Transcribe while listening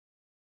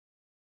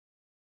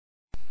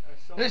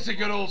It's a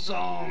good old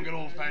song, good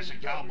old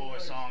fashioned cowboy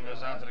song.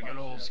 Goes out to the good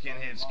old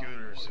skinhead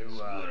scooters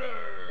who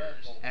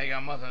ain't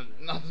got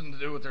nothing to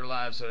do with their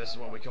lives, so this is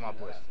what we come up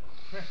with.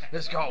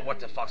 This is called What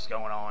the Fuck's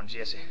Going On,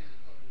 Jesse.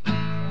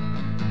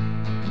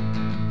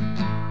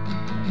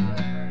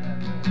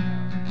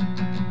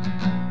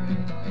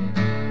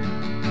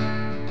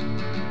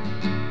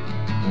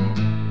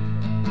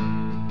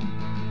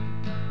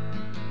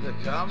 The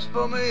cops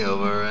pulled me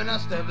over and I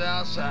stepped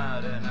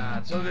outside and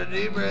I took a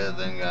deep breath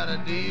and got a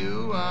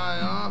DUI,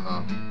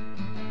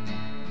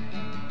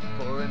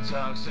 for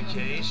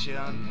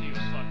intoxication. He was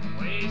fucking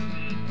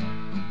wasted.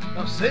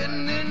 I'm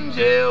sitting in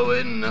jail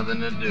with nothing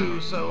to do,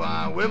 so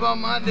I whip out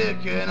my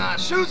dick and I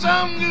shoot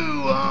some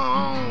goo.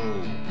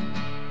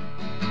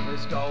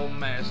 It's called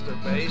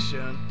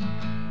masturbation.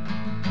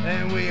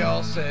 And we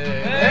all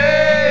said,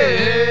 hey,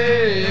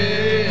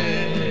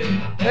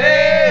 hey,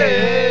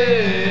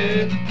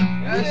 hey.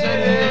 I said,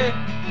 hey.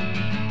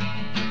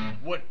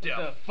 What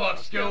the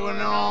fuck's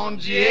going on,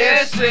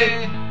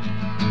 Jesse?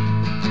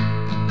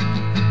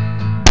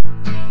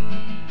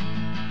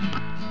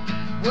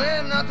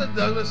 Went out to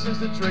Douglas's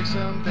to drink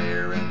some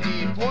beer, and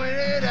he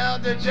pointed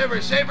out that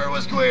Jeffrey Schaefer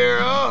was queer.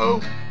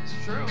 Oh, It's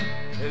true.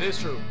 it is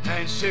true.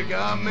 And shit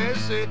got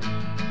messy.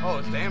 Oh,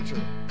 it's damn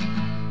true.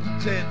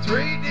 Said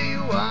 3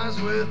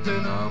 DUIs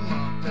within a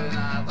month, and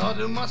I thought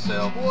to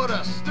myself, what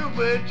a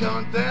stupid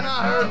cunt. Then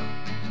I heard,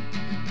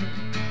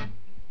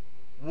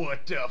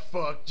 what the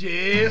fuck,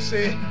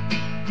 Jesse?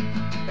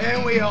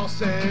 And we all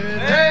said,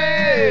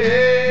 hey,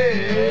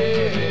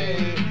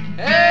 hey,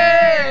 hey,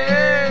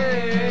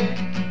 hey.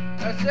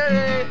 I said,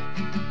 hey.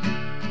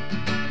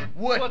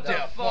 What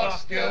the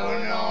fuck's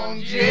going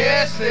on,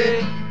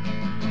 Jesse?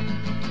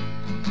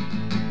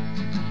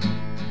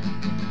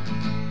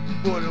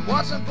 Bud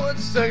Watson put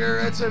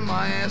cigarettes in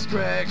my ass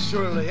crack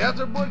shortly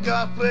after Bud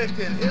got flicked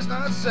in his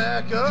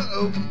nutsack.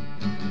 Uh-oh.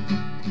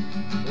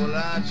 Well,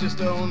 I just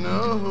don't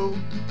know.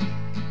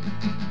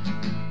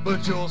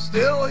 But you're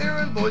still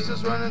hearing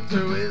voices running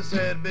through his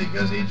head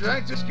because he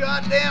drank this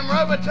goddamn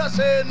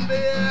Robitussin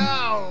beer.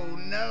 Oh,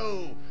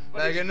 no.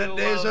 Back in the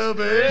days of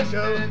it.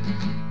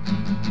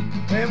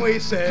 And we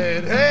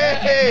said, hey,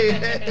 hey,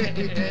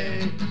 hey,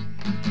 hey.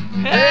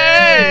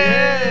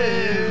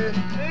 Hey,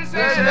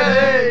 hey,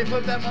 hey,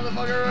 put that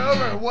motherfucker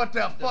over. What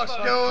the fuck's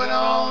going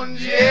on,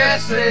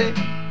 Jesse?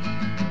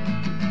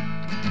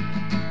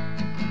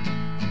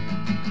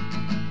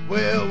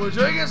 Well, we're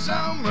drinking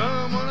some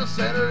rum on a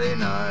Saturday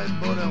night,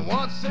 Bud and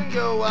Watson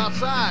go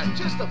outside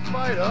just to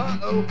fight,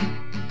 uh-oh.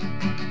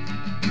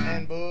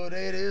 And Bud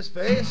ate his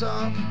face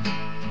off.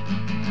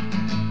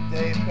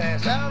 They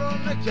passed out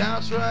on the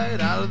couch right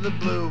out of the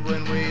blue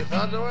when we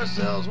thought to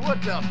ourselves,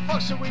 what the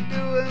fuck should we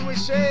do? And we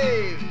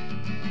shaved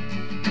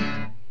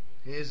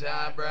his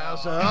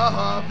eyebrows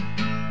off.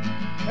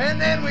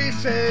 And then we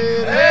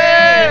said,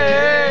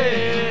 hey,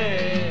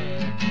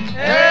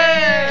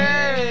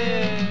 hey,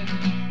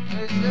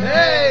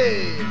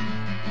 hey,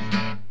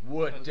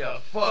 what the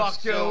fuck's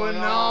going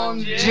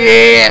on,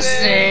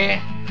 Jesse?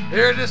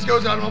 Here, this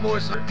goes out to my boy,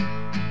 sir.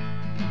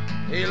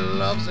 He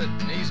loves it.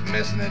 He's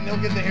missing it, and he'll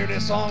get to hear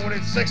this song when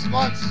it's 6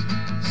 months.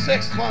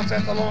 6 months,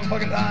 that's a long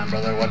fucking time,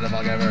 brother. What the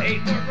fuck ever?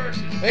 8 more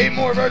verses. 8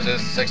 more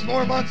verses, 6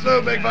 more months,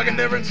 no big fucking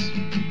difference.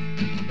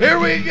 Here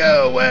we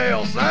go.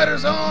 Well,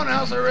 Snyder's on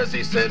house arrest.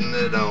 He's sitting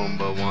at home,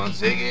 but once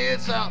he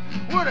gets out,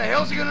 where the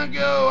hell's he gonna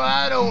go?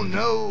 I don't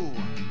know.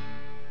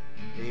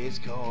 It's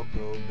called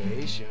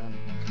probation.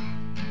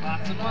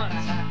 Lots of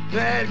months.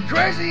 That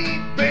crazy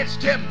bitch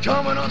kept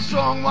coming on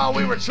strong while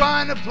we were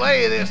trying to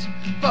play this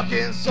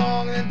fucking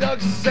song, and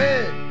Doug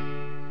said,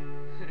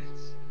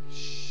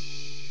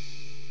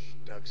 shh.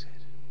 Doug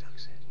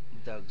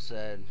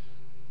said,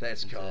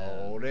 that's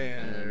called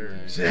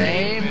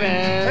entertainment.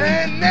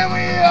 And then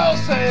we all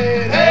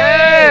said,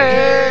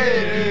 hey,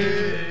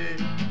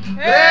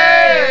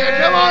 hey,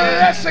 come on,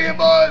 let's sing it,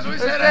 boys. We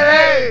said,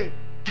 hey.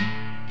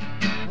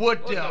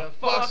 What the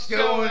fuck's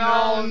going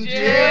on,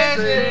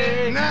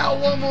 Jesse? Now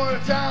one more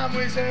time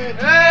we said,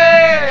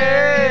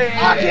 hey!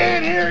 I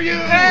can't hear you!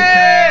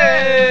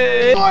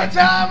 Hey! One more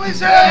time we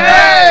said,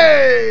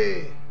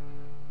 hey!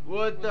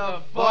 What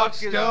the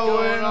fuck's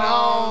going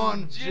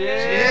on,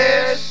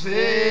 Jesse?